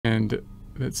and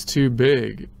it's too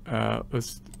big.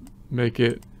 Let's make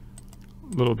it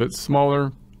a little bit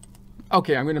smaller.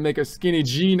 Okay, I'm going to make a skinny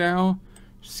g now.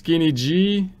 Skinny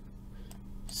g.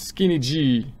 Skinny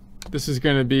g. This is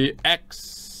going to be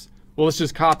x. Well, let's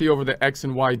just copy over the x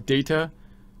and y data.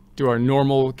 Do our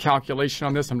normal calculation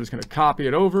on this. I'm just going to copy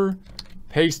it over,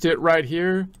 paste it right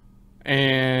here,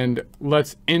 and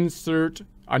let's insert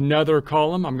another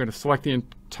column. I'm going to select the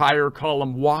entire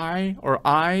column y or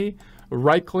I,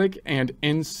 right click and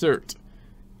insert.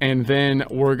 And then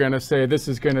we're going to say this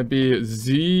is going to be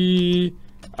z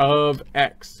of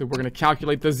x. So we're going to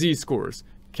calculate the z-scores.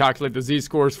 Calculate the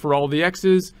z-scores for all the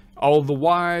x's, all the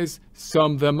y's,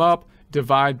 sum them up,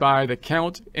 divide by the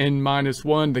count, n minus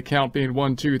 1, the count being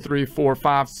 1, 2, 3, 4,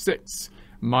 5, 6,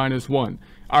 minus 1.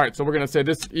 All right, so we're going to say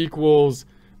this equals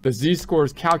the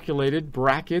z-scores calculated,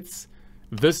 brackets,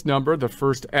 this number, the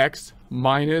first x,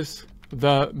 minus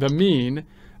the mean.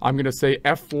 I'm going to say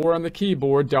F4 on the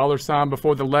keyboard, $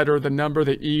 before the letter, the number,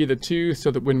 the E, the 2,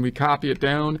 so that when we copy it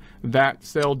down, that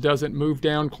cell doesn't move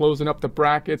down, closing up the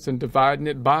brackets and dividing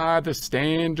it by the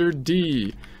standard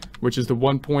D, which is the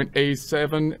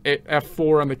 1.87.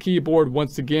 F4 on the keyboard,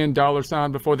 once again,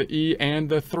 $ before the E and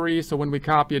the 3, so when we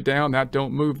copy it down, that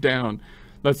don't move down.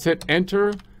 Let's hit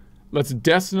enter. Let's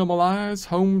decimalize,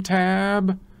 home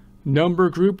tab, number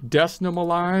group,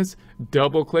 decimalize,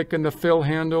 double click in the fill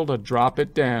handle to drop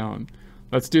it down.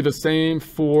 Let's do the same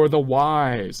for the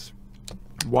y's.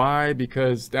 Why?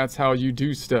 Because that's how you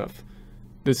do stuff.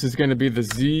 This is going to be the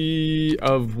z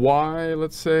of y,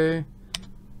 let's say.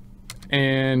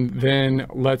 And then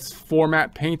let's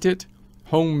format paint it.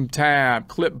 Home tab,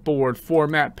 clipboard,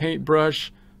 format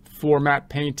paintbrush, format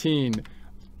painting.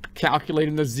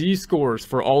 Calculating the z-scores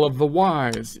for all of the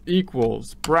y's,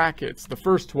 equals, brackets, the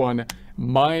first one,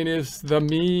 minus the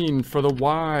mean for the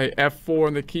y, F4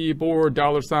 on the keyboard,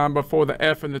 $ before the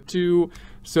F and the 2,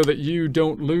 so that you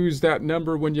don't lose that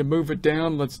number when you move it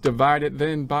down. Let's divide it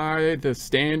then by the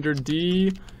standard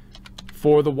D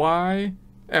for the y,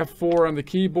 F4 on the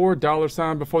keyboard,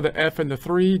 $ before the F and the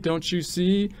 3, don't you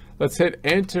see? Let's hit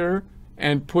enter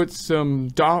and put some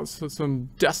dots, some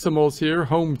decimals here,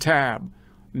 home tab.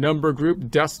 Number group,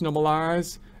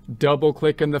 decimalize, double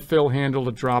click in the fill handle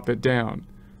to drop it down.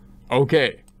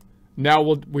 Okay, now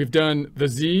we've done the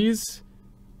z's.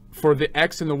 For the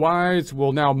x and the y's,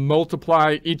 we'll now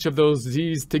multiply each of those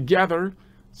z's together.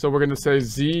 So we're going to say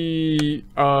z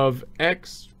of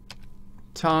x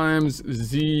times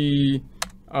z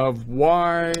of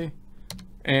y.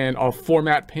 And I'll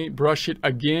format paintbrush it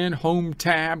again, home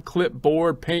tab,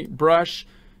 clipboard, paintbrush.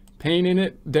 Painting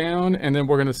it down, and then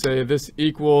we're going to say this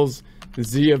equals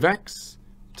z of x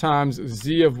times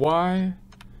z of y,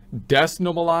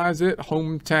 decimalize it,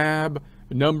 home tab,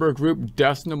 number group,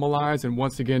 decimalize, and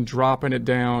once again dropping it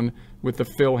down with the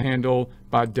fill handle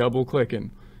by double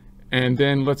clicking. And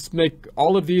then let's make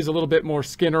all of these a little bit more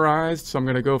skinnerized. So I'm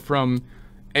going to go from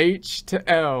H to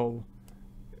L,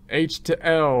 H to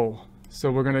L. So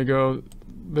we're going to go,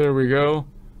 there we go.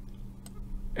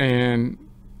 And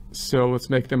so let's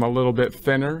make them a little bit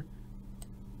thinner.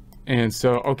 And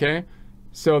so, okay.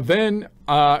 So then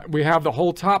we have the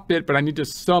whole top bit, but I need to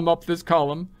sum up this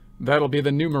column. That'll be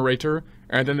the numerator.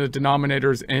 And then the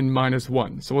denominator is n minus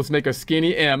 1. So let's make a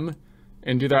skinny m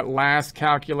and do that last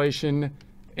calculation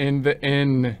in the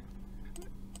n.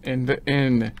 In the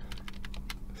n.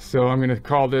 So I'm going to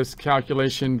call this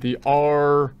calculation the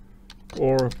R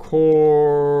or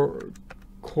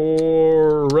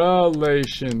correlation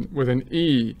with an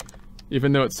E,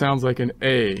 even though it sounds like an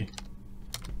A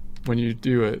when you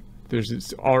do it. There's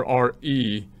this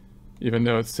RRE, even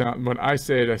though it's when I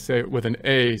say it with an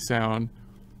A sound,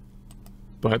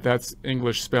 but that's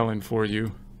English spelling for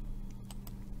you.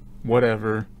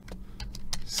 Whatever.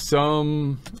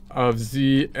 Sum of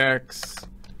ZX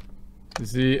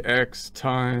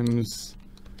times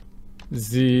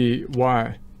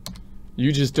ZY.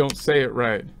 You just don't say it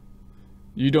right.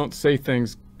 You don't say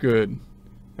things good.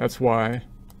 That's why.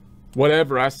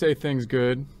 Whatever, I say things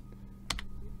good.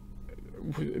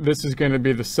 This is going to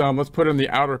be the sum. Let's put in the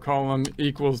outer column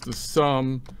equals the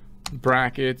sum,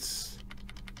 brackets,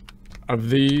 of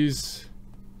these.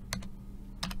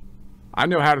 I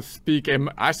know how to speak.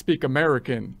 I speak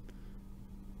American.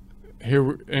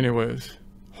 Here, anyways.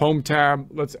 Home tab.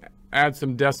 Let's add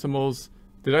some decimals.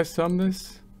 Did I sum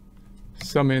this?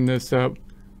 Summing this up.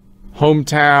 Home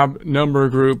tab, number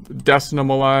group,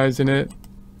 decimalizing it.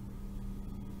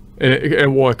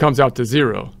 Well, it comes out to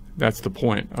 0. That's the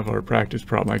point of our practice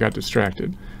problem. I got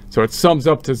distracted. So it sums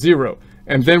up to 0.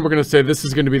 And then we're going to say this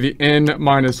is going to be the n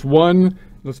minus 1.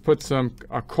 Let's put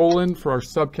a colon for our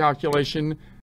subcalculation.